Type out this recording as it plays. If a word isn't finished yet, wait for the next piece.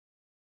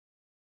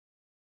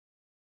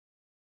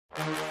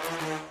Chick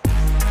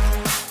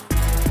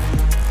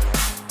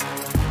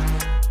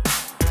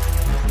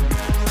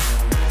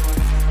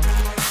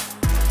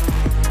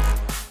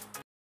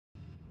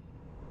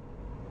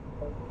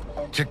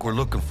we're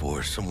looking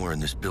for is somewhere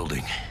in this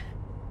building.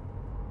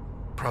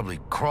 Probably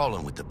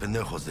crawling with the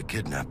pendejos that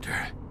kidnapped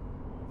her.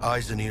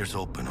 Eyes and ears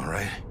open, all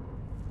right?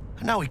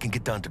 And now we can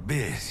get down to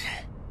biz.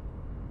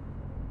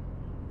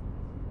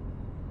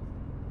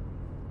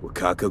 Will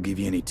Kako give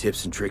you any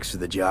tips and tricks for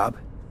the job?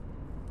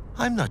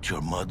 I'm not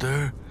your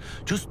mother.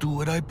 Just do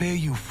what I pay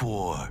you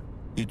for.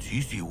 It's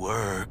easy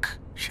work.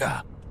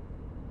 Sha.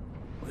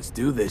 Let's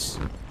do this.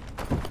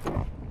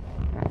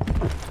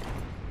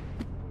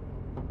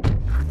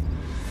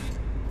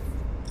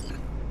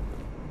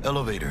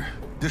 Elevator.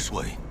 This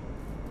way.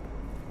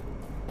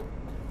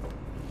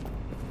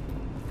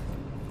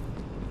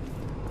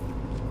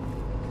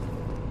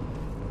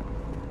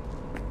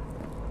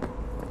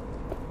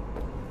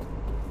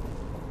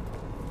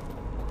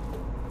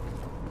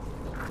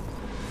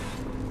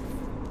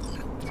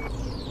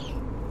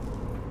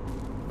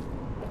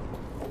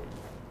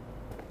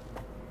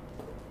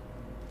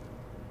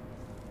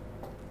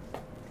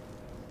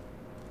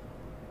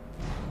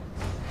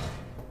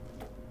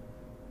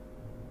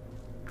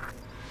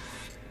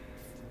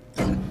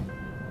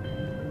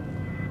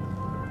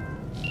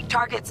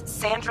 Target's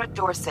Sandra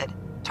Dorset.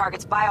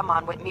 Target's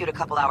biomon went mute a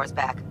couple hours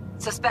back.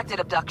 Suspected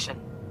abduction.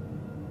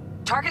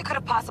 Target could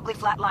have possibly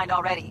flatlined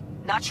already.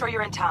 Not sure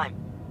you're in time.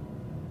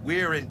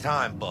 We're in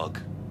time, Bug.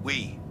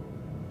 We.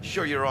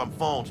 Sure you're on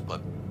phones,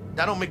 but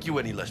that don't make you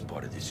any less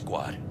part of this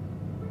squad.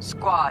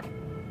 Squad.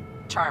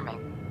 Charming.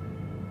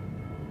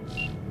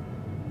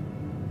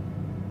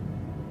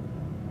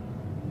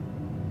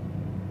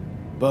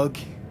 Bug,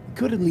 you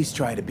could at least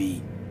try to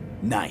be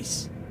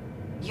nice.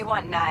 You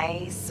want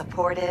nice,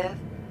 supportive?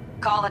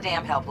 Call a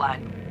damn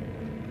helpline.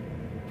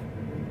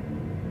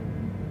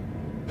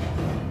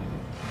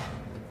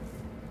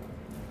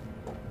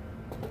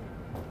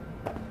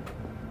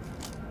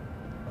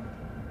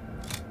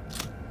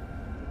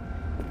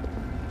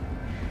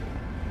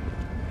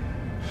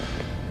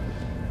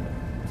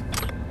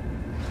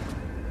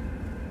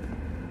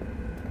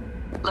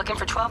 Looking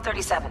for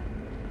 1237.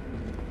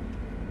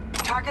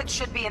 Target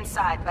should be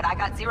inside, but I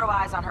got 0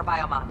 eyes on her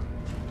biomon.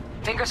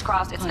 Fingers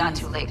crossed it's not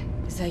too late.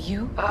 Is that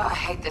you? Ugh, I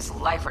hate this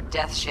life or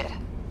death shit.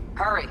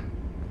 Hurry.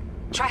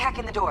 Try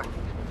hacking the door.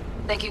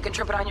 Think you can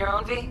trip it on your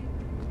own, V?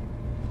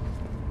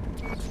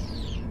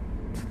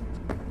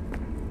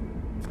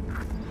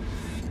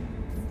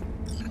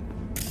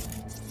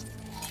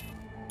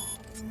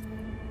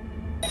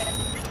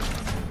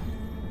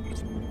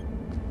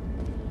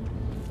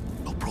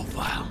 No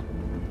profile.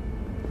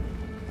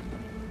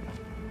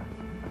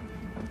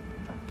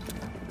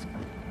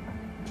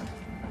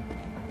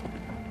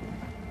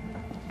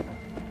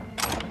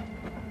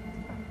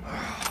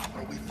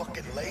 Are we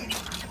fucking late?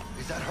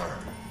 Is that her?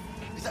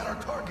 Is that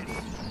our target?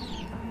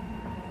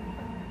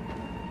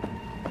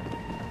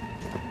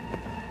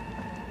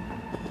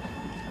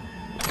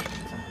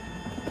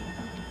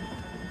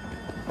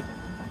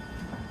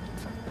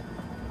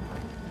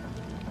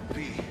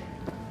 V,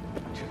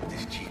 check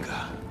this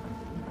chica.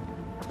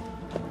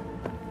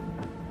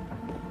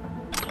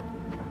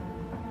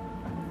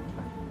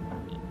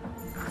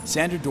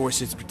 Sandra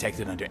Dorset's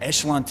protected under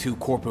Echelon 2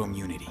 Corpo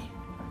Immunity.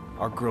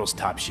 Our girl's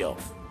top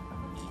shelf.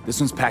 This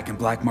one's packing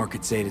black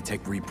market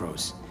Zeta-Tech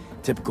repros.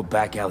 Typical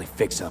back alley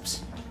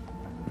fix-ups.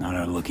 Not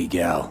our lucky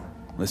gal.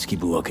 Let's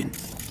keep looking.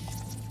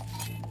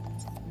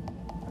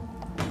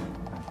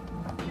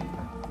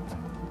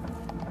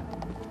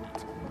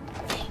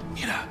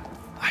 Mira,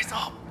 eyes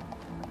up.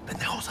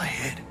 Pendejos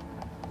ahead.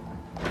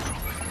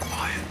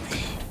 Quiet, V.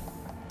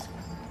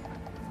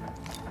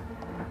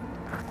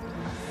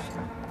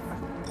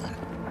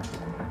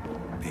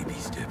 Baby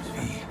steps,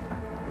 V.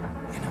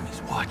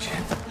 Enemies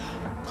watching.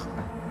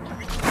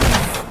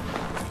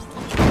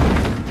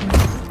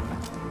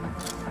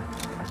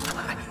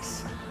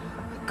 Nice. I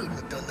couldn't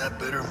have done that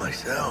better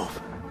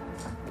myself.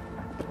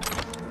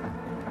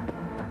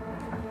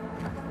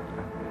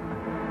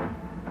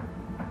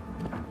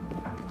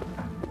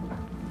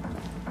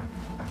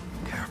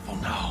 Careful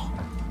now.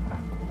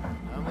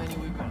 How many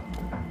we got?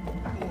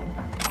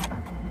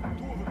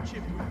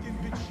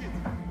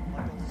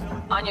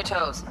 On your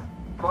toes.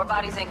 More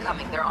bodies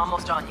incoming. They're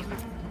almost on you.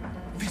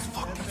 These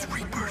fuck these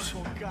reapers.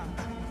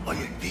 Oh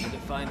yeah, V. To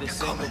find a They're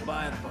single coming.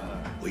 buyer for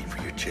her. Wait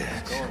for your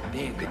chance. Go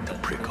big. Pick the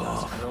prick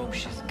off. Rope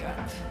she's got.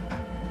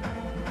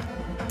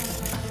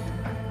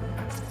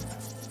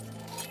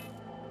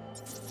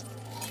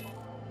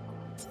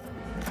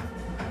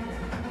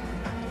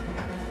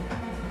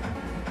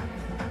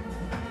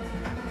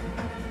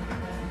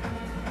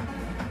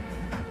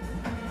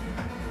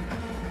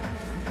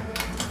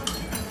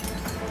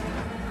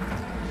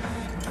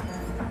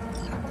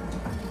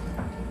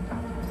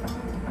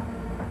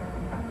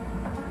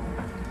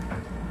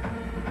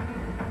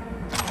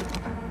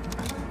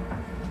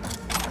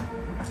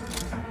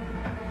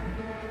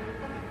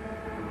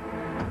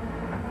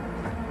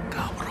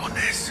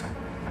 Cabrones.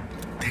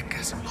 Thick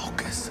as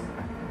locusts.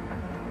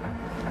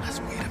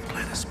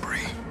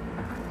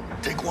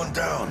 take one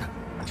down.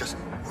 Just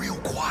real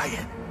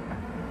quiet.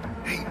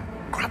 Hey,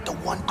 grab the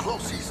one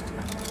closest.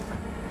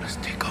 Let's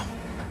take him.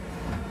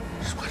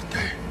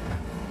 Suerte.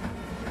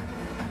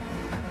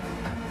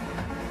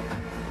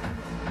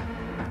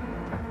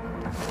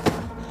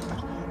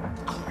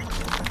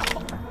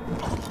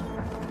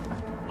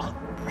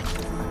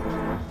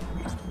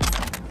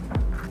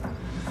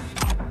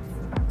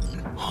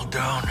 All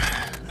down,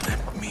 then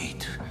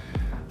meet.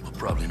 But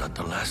probably not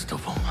the last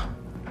of them.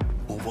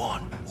 Move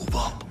on, move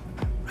up.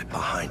 Right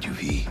behind you,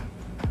 V.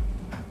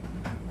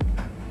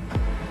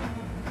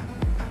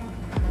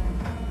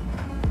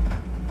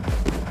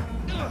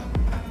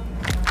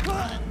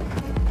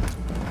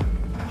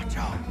 Watch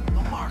out,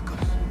 they'll mark us.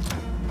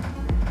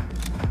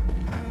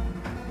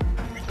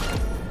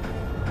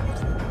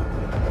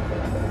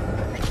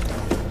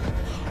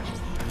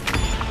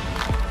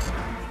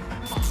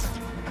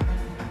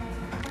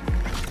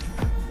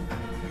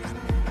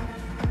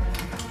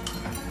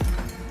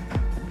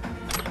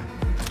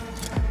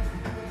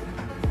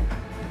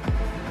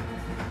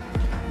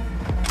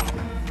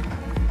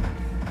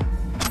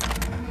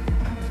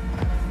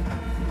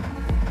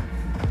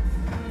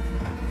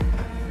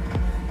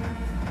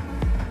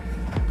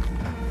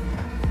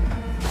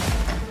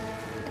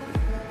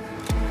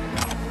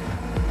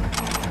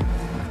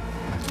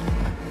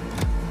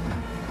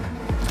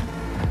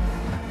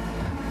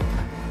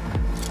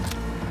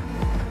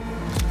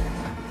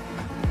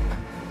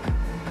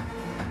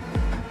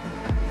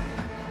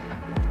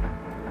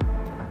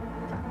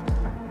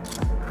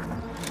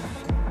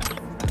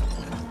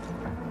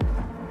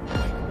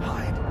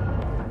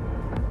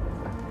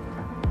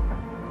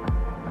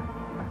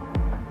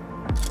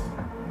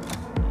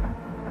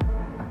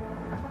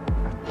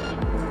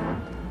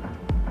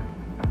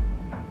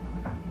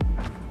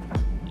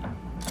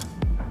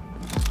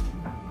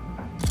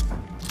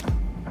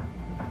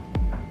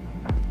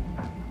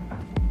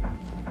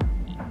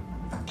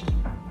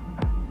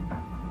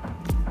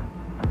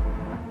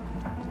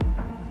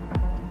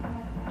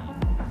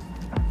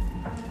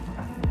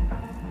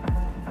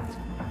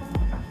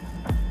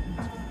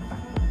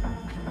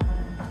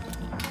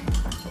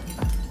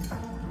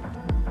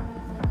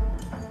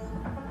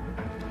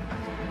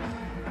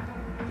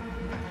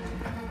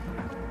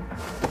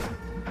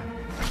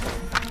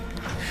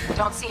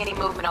 Don't see any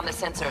movement on the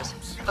sensors.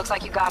 Looks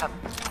like you got them.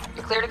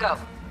 You're clear to go.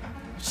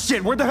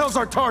 Shit, where the hell's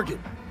our target?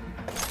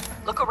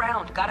 Look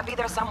around. Gotta be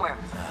there somewhere.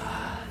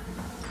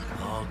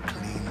 All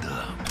cleaned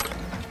up.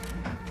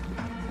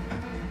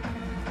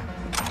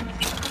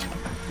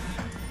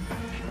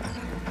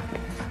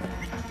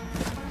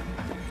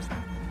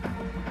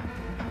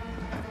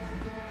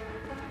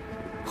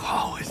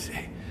 How is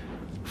it?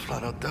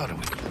 Flat out doubted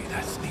we could be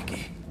that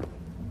sneaky.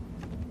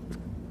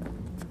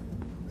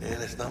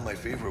 Man, it's not my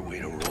favorite way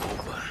to roll,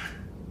 but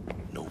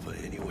Nova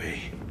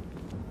anyway.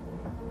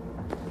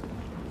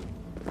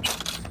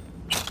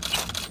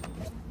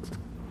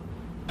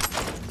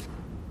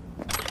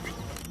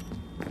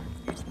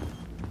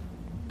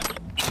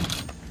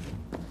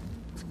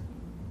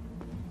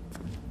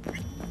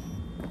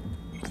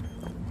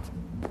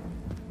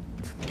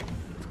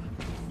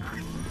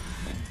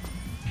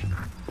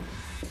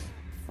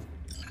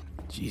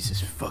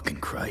 Jesus fucking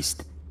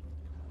Christ.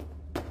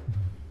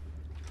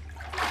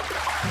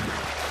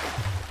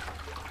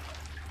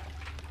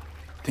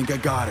 Think I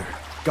got her.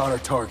 Got our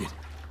target.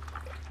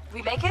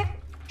 We make it?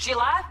 She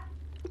alive?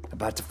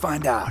 About to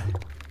find out.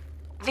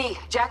 V,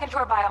 jack into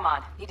her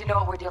biomon. Need to know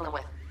what we're dealing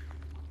with.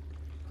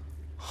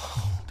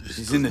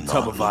 She's in the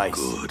tub of ice,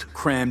 good.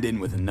 crammed in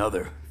with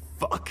another.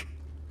 Fuck.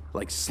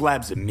 Like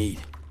slabs of meat.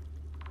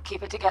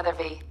 Keep it together,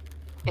 V.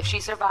 If she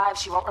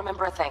survives, she won't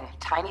remember a thing.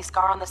 Tiny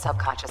scar on the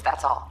subconscious,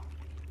 that's all.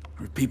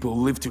 Or people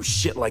who live through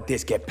shit like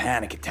this get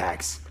panic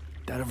attacks.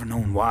 Without ever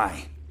knowing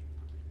why.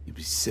 You'd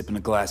be sipping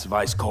a glass of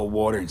ice-cold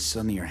water and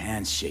suddenly your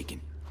hand's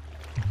shaking.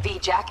 V,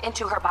 jack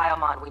into her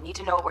biomon. We need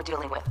to know what we're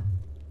dealing with.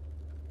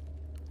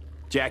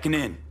 Jacking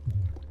in.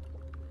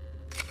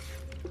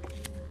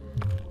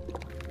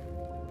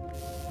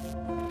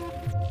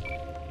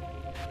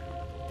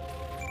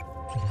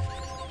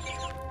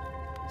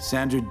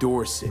 Sandra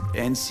Dorsett,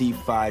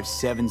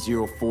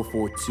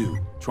 NC570442.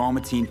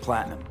 Traumatine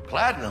Platinum.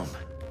 Platinum?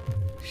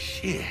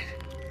 Shit.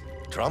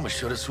 Trauma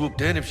should have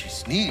swooped in if she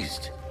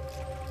sneezed.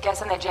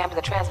 Guessing they jammed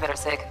the transmitter,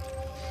 Sig.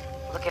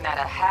 Looking at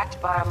a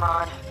hacked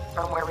biomon,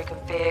 firmware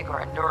reconfig, or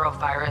a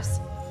neurovirus.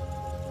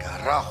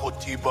 Carajo,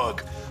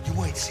 T-Bug.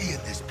 You ain't seeing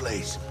this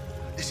place.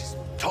 This is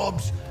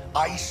tubs,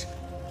 ice,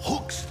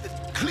 hooks,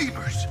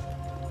 cleavers.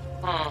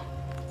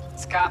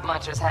 Scott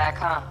Muncher's hack,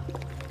 huh?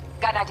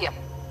 Got an idea.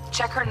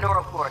 Check her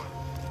neuroport.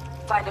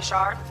 Find a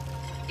shard?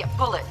 Yeah,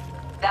 pull it.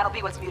 That'll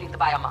be what's muting the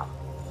biomon.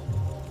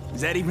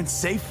 Is that even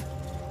safe?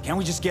 Can't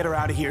we just get her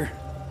out of here?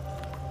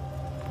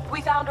 We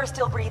found her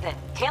still breathing.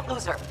 Can't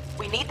lose her.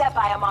 We need that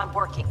biomon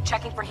working,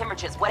 checking for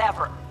hemorrhages,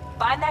 whatever.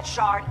 Find that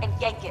shard and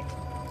yank it.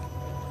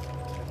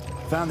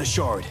 Found the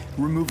shard.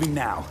 We're moving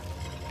now.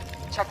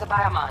 Check the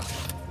biomon.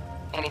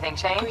 Anything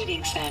change?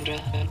 Greetings, Sandra.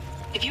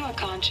 If you are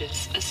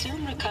conscious,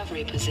 assume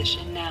recovery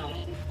position now.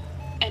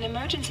 An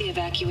emergency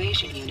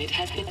evacuation unit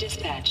has been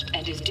dispatched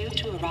and is due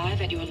to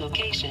arrive at your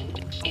location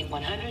in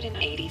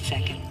 180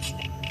 seconds.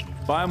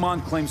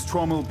 Biomon claims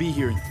trauma will be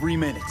here in 3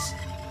 minutes.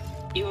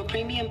 Your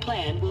premium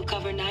plan will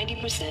cover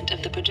 90%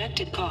 of the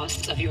projected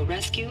costs of your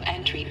rescue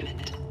and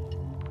treatment.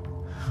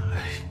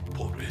 Ay,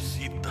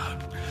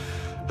 pobrecita.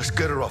 Let's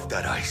get her off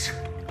that ice.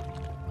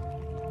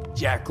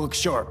 Jack, look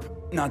sharp.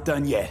 Not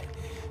done yet.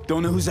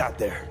 Don't know who's out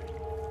there.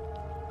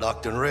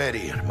 Locked and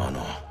ready,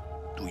 hermano.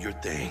 Do your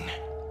thing.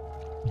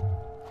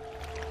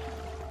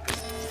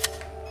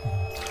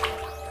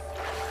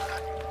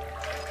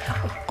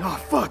 Oh,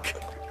 fuck!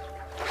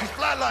 She's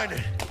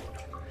flatlining.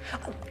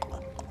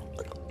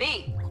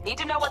 V, need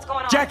to know what's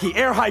going on. Jackie,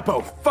 air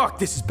hypo! Fuck,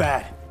 this is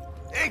bad.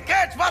 Hey,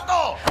 catch,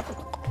 vato!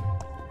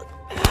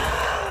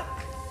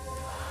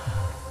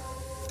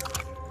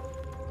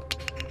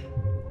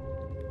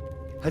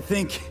 I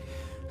think...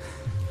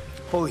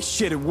 Holy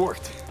shit, it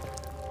worked.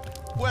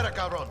 Fuera,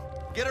 cabrón.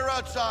 Get her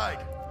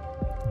outside.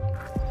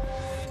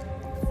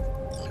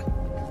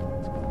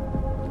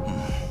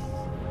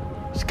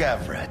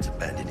 Scav rats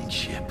abandoning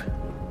ship.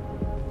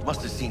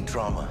 Must have seen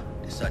trauma.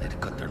 Decided to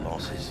cut their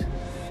losses.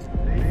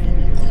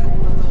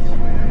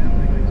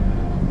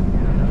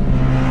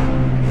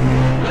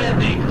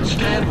 Landing.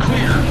 Stand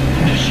clear.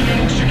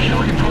 Initiating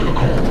security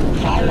protocol.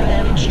 Follow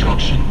all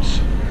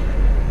instructions.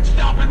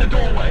 Stop in the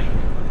doorway.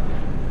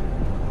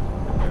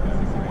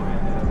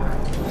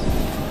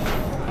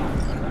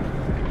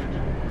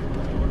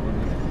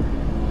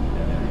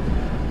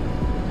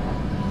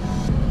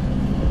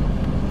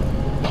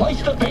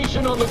 Place the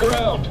patient on the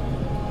ground.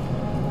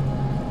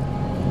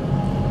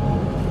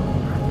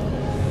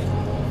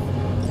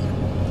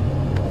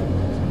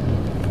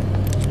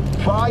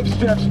 Five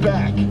steps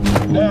back.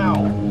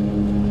 Now.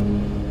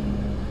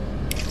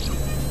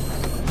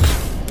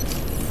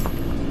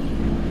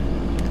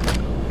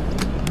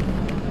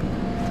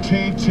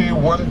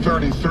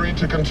 TT-133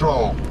 to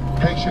control.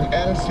 Patient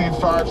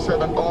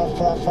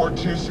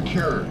NC570442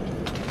 secured.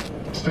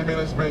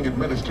 Stimulus being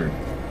administered.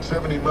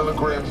 70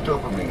 milligrams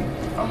dopamine,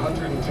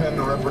 110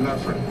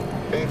 norepinephrine,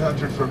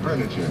 800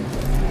 fibrinogen.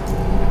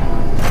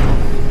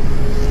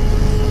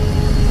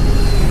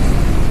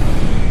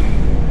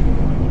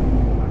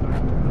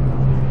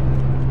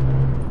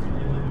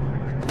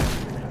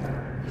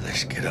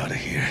 Let's get out of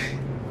here.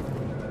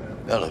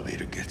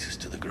 Elevator gets us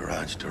to the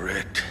garage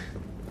direct.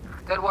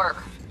 Good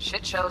work.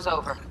 Shit show's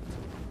over.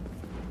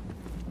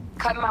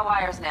 Cutting my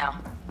wires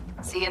now.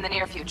 See you in the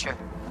near future.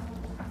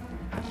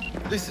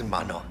 Listen,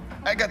 mano.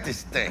 I got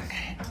this thing.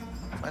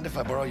 Mind if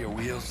I borrow your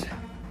wheels?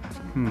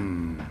 I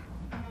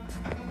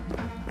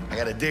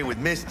got a date with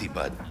Misty,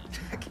 but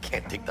I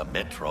can't take the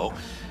metro.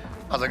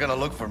 How's it gonna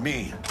look for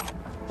me?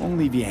 Won't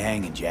leave you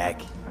hanging,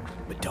 Jack.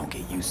 But don't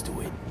get used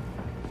to it.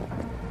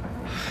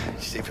 You're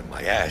saving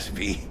my ass,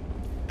 V.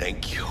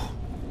 Thank you.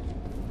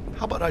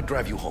 How about I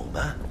drive you home,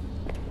 huh?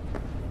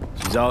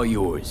 She's all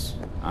yours.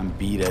 I'm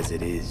beat as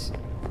it is.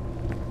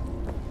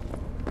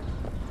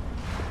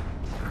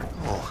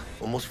 Oh,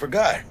 almost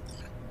forgot.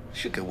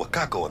 Should get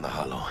Wakako in the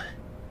hollow.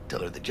 Tell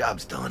her the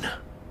job's done.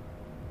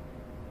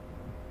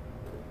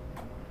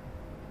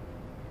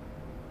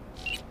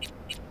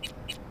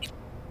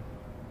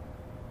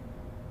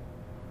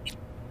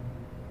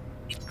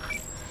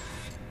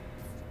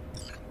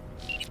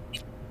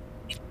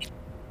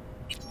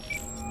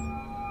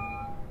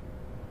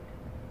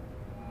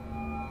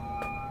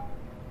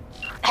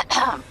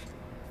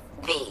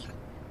 V,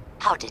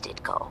 how did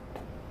it go?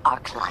 Our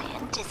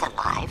client is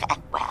alive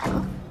and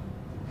well?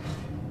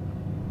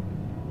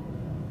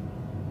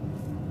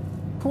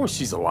 Of course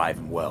she's alive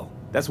and well.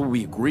 That's what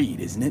we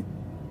agreed, isn't it?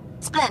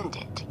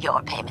 Splendid.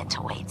 Your payment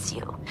awaits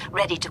you.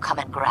 Ready to come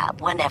and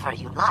grab whenever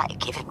you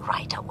like, even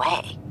right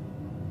away.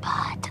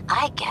 But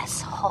I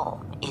guess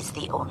home is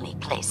the only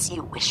place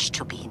you wish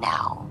to be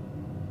now.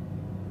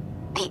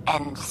 The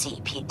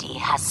NCPD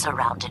has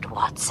surrounded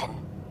Watson.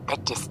 The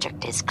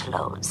district is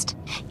closed.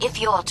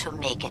 If you're to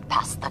make it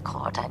past the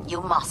cordon,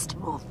 you must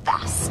move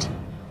fast.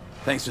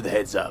 Thanks for the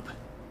heads up.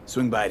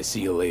 Swing by to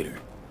see you later.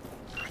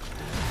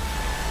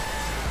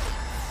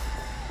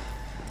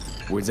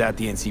 Word's out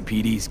the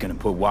NCPD's gonna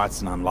put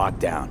Watson on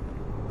lockdown.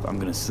 If I'm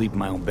gonna sleep in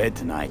my own bed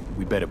tonight,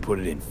 we better put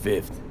it in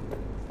 5th.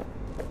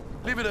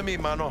 Leave it to me,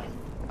 mano.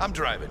 I'm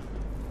driving.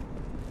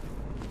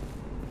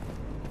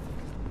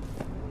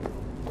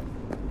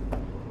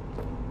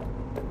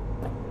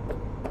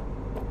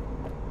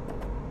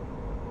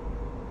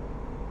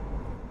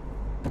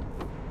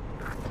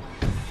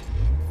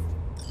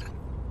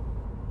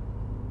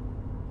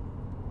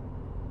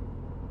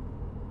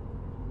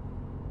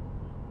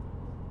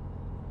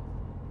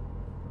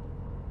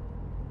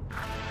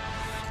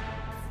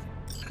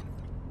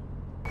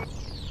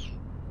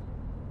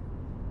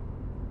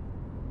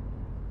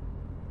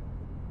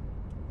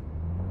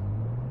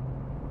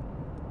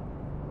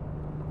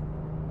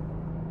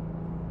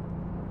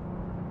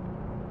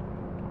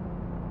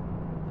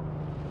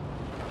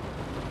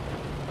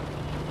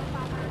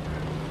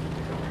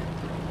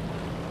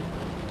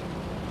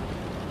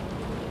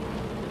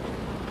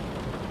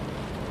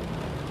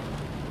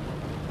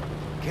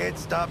 Can't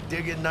stop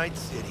digging Night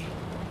City.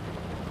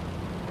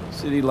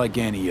 City like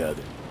any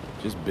other,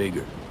 just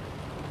bigger.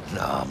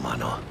 Nah,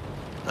 mano.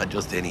 Not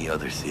just any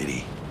other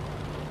city.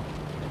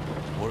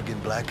 Morgan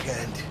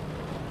Blackhand,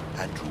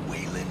 Andrew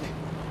Wayland,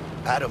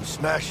 Adam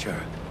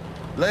Smasher.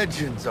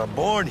 Legends are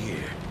born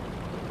here.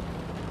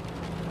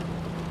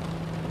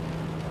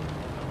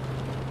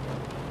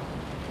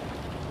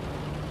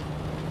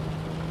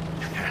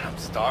 I'm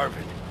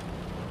starving.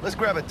 Let's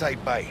grab a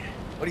tight bite.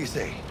 What do you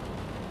say?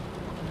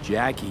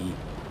 Jackie,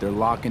 they're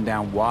locking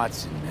down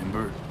Watson,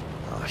 remember?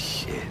 Oh,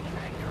 shit.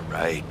 You're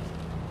right.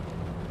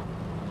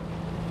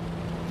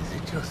 Is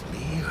it just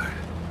me, or...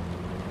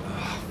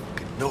 Oh,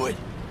 fucking knew it.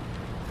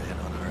 Man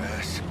on our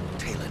ass,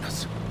 tailing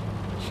us.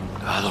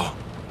 Chingado.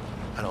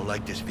 I don't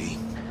like this, V.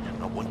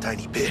 Not one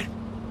tiny bit.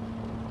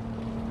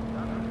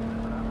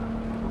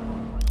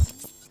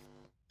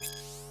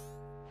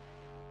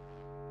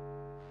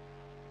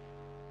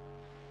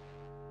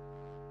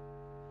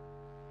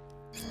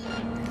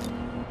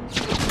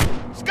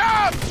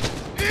 Scum!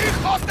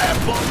 Hijos de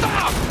puta!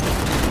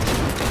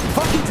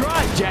 Fucking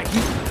drive,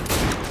 Jackie!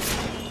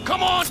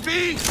 Come on,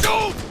 V!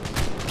 Shoot!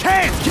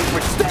 Can't keep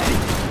it steady!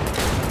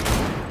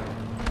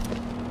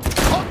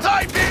 Hold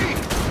tight, V!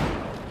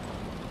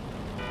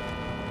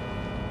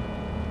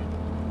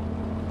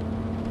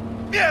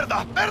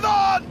 ¡Mierda!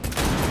 ¡Perdón!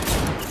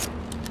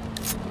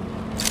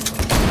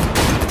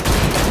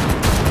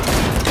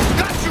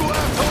 Got you,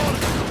 asshole!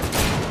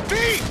 V!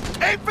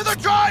 Aim for the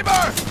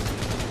driver!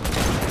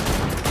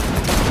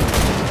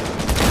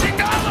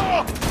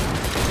 ¡Chingado!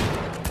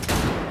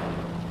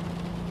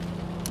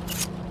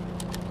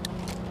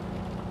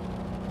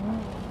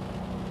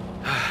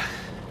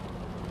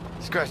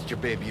 Scratched your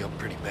baby up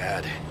pretty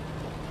bad.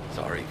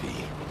 Sorry, V.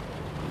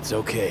 It's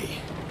okay.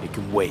 It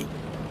can wait.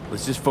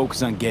 Let's just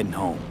focus on getting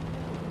home.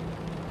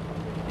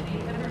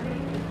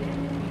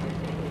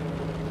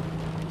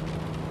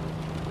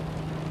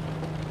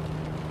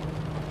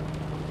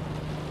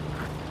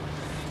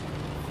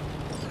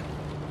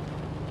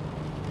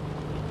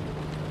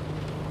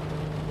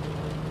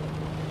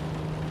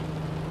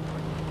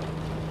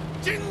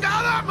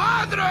 ¡Chingada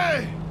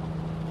madre!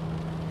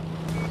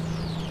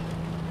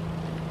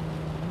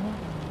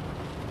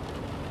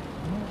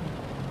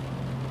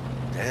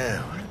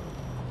 Damn.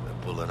 They're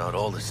pulling out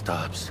all the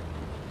stops.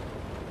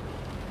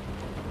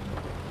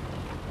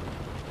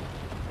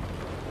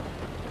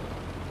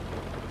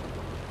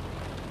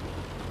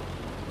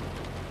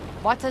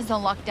 Watson's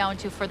on lockdown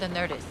to further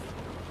notice.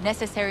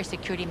 Necessary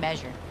security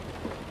measure.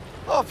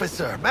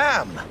 Officer,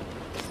 ma'am!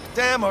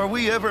 Damn, are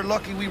we ever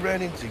lucky we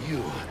ran into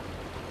you.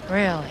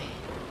 Really?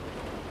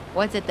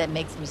 What's it that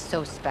makes me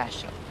so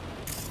special?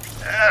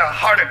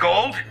 Heart of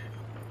gold?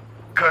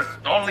 'Cause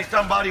only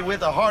somebody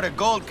with a heart of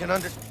gold can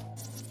understand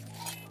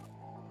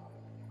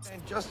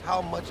just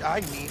how much I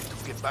need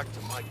to get back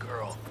to my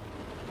girl.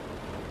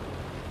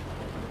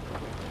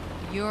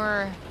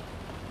 Your...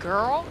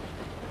 girl?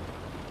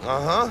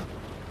 Uh-huh.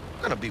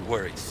 I'm gonna be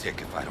worried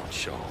sick if I don't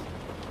show.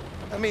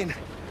 I mean,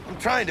 I'm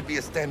trying to be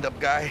a stand-up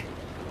guy.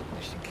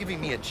 She's giving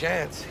me a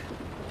chance.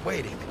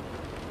 Waiting.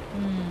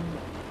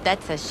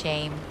 That's a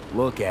shame.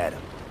 Look at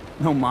him.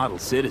 No model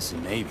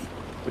citizen, maybe,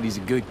 but he's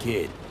a good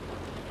kid.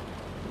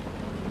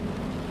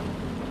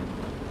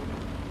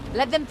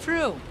 Let them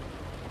through.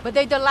 But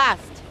they're the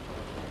last.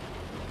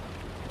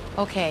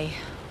 Okay,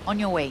 on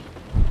your way.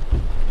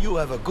 You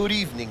have a good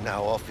evening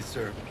now,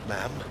 officer,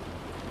 ma'am.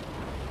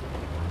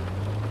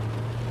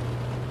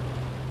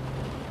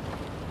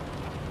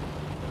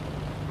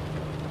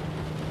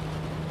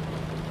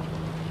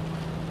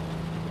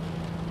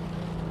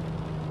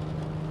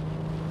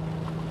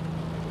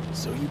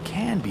 So you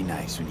can be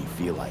nice when you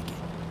feel like it.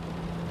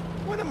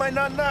 When am I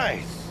not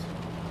nice?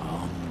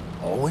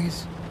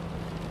 Always?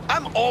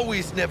 I'm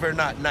always never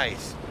not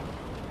nice.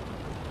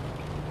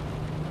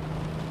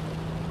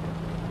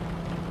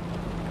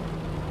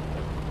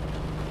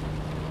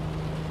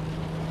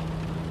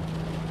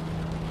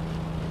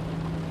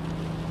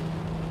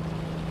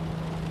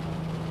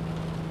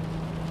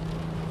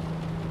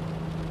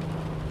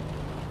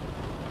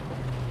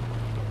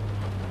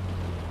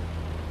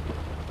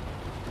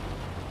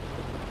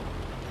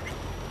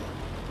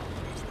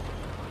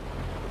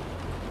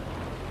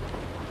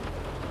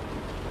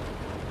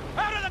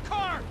 Out of the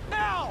car!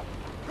 Now!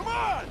 Come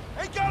on!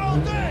 Ain't got all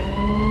day!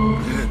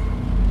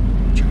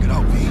 Check it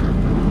out, V.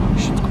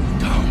 Shit's going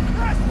down.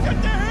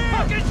 Get their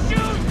hands! Fucking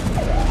shoot!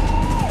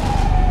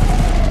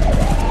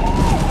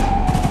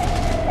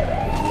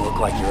 You look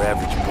like your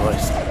average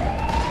bust.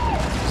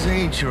 These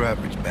ain't your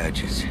average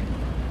badges.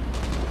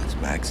 That's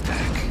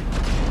MaxTac.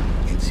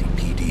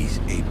 NCPD's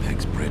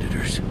apex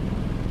predators.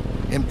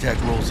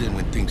 MTAC rolls in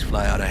when things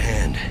fly out of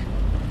hand.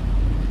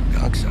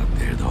 Gonks out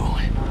there, though.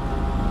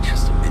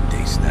 Just a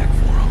midday snack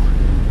for them.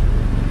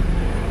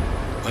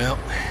 Well,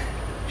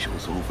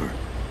 show's over.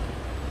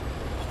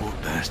 Poor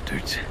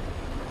bastards.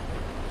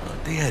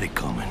 They had it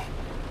coming.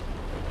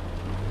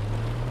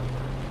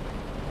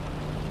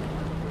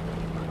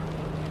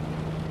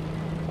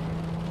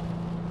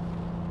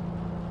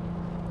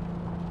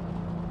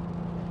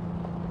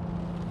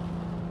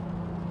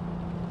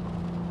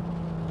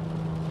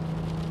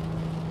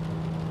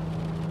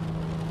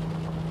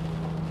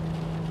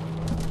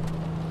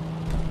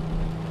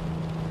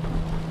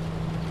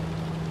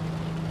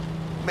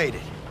 Made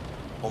it.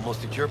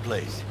 Almost at your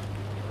place.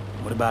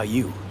 What about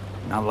you?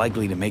 Not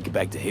likely to make it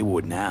back to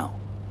Haywood now.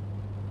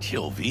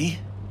 Chill, V.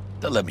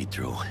 They'll let me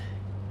through.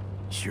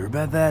 Sure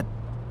about that?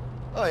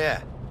 Oh,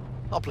 yeah.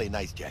 I'll play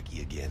nice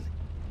Jackie again.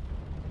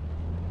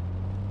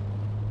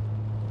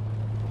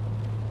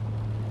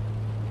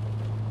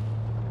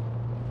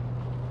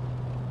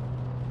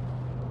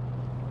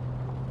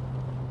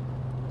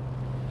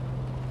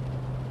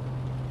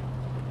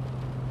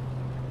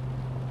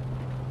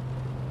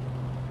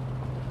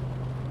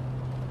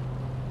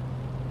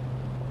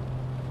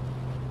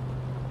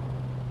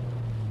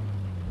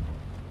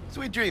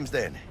 Sweet dreams,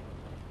 then.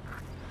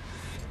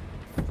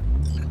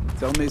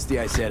 Tell Misty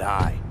I said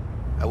hi.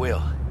 I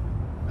will.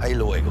 Ahí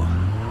luego.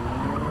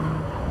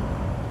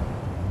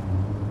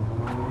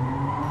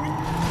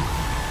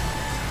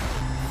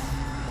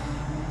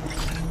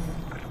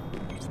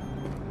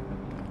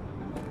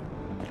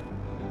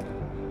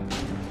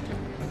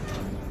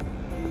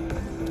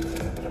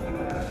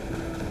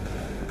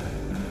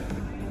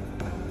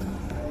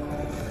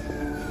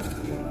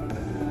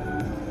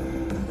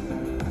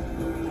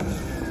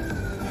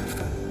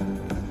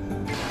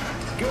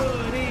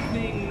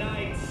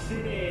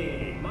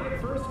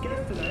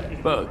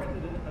 Bug.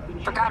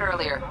 Forgot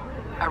earlier.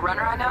 A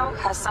runner I know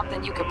has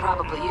something you could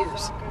probably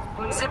use.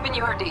 Zipping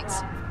you her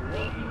deets.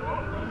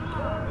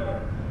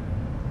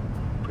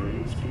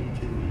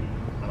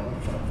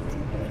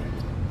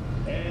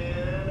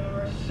 And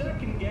our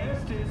second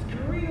guest is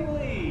Karina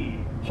Lee,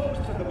 host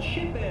of the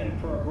Chip In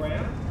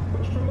program,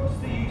 which promotes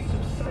the use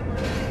of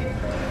cyberware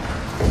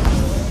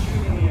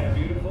implants. Yeah,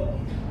 beautiful.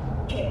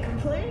 Can't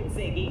complain,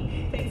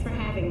 Ziggy. Thanks for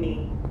having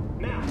me.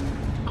 Now,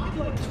 I'd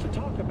like us to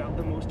talk about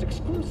the most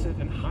exclusive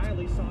and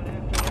highly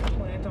sought-after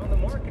implant on the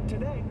market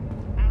today,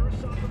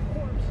 Arasaka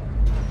Corpse.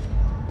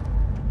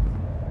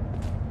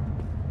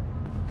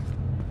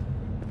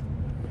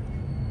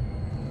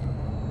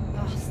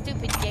 Oh,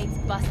 stupid gate's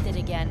busted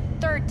again.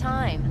 Third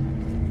time.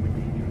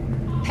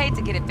 Paid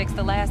to get it fixed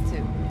the last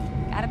two.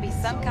 Gotta be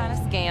some kind of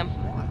scam.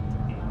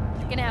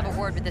 Gonna have a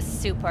word with the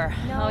super.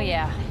 No, oh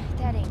yeah,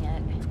 that ain't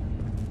it.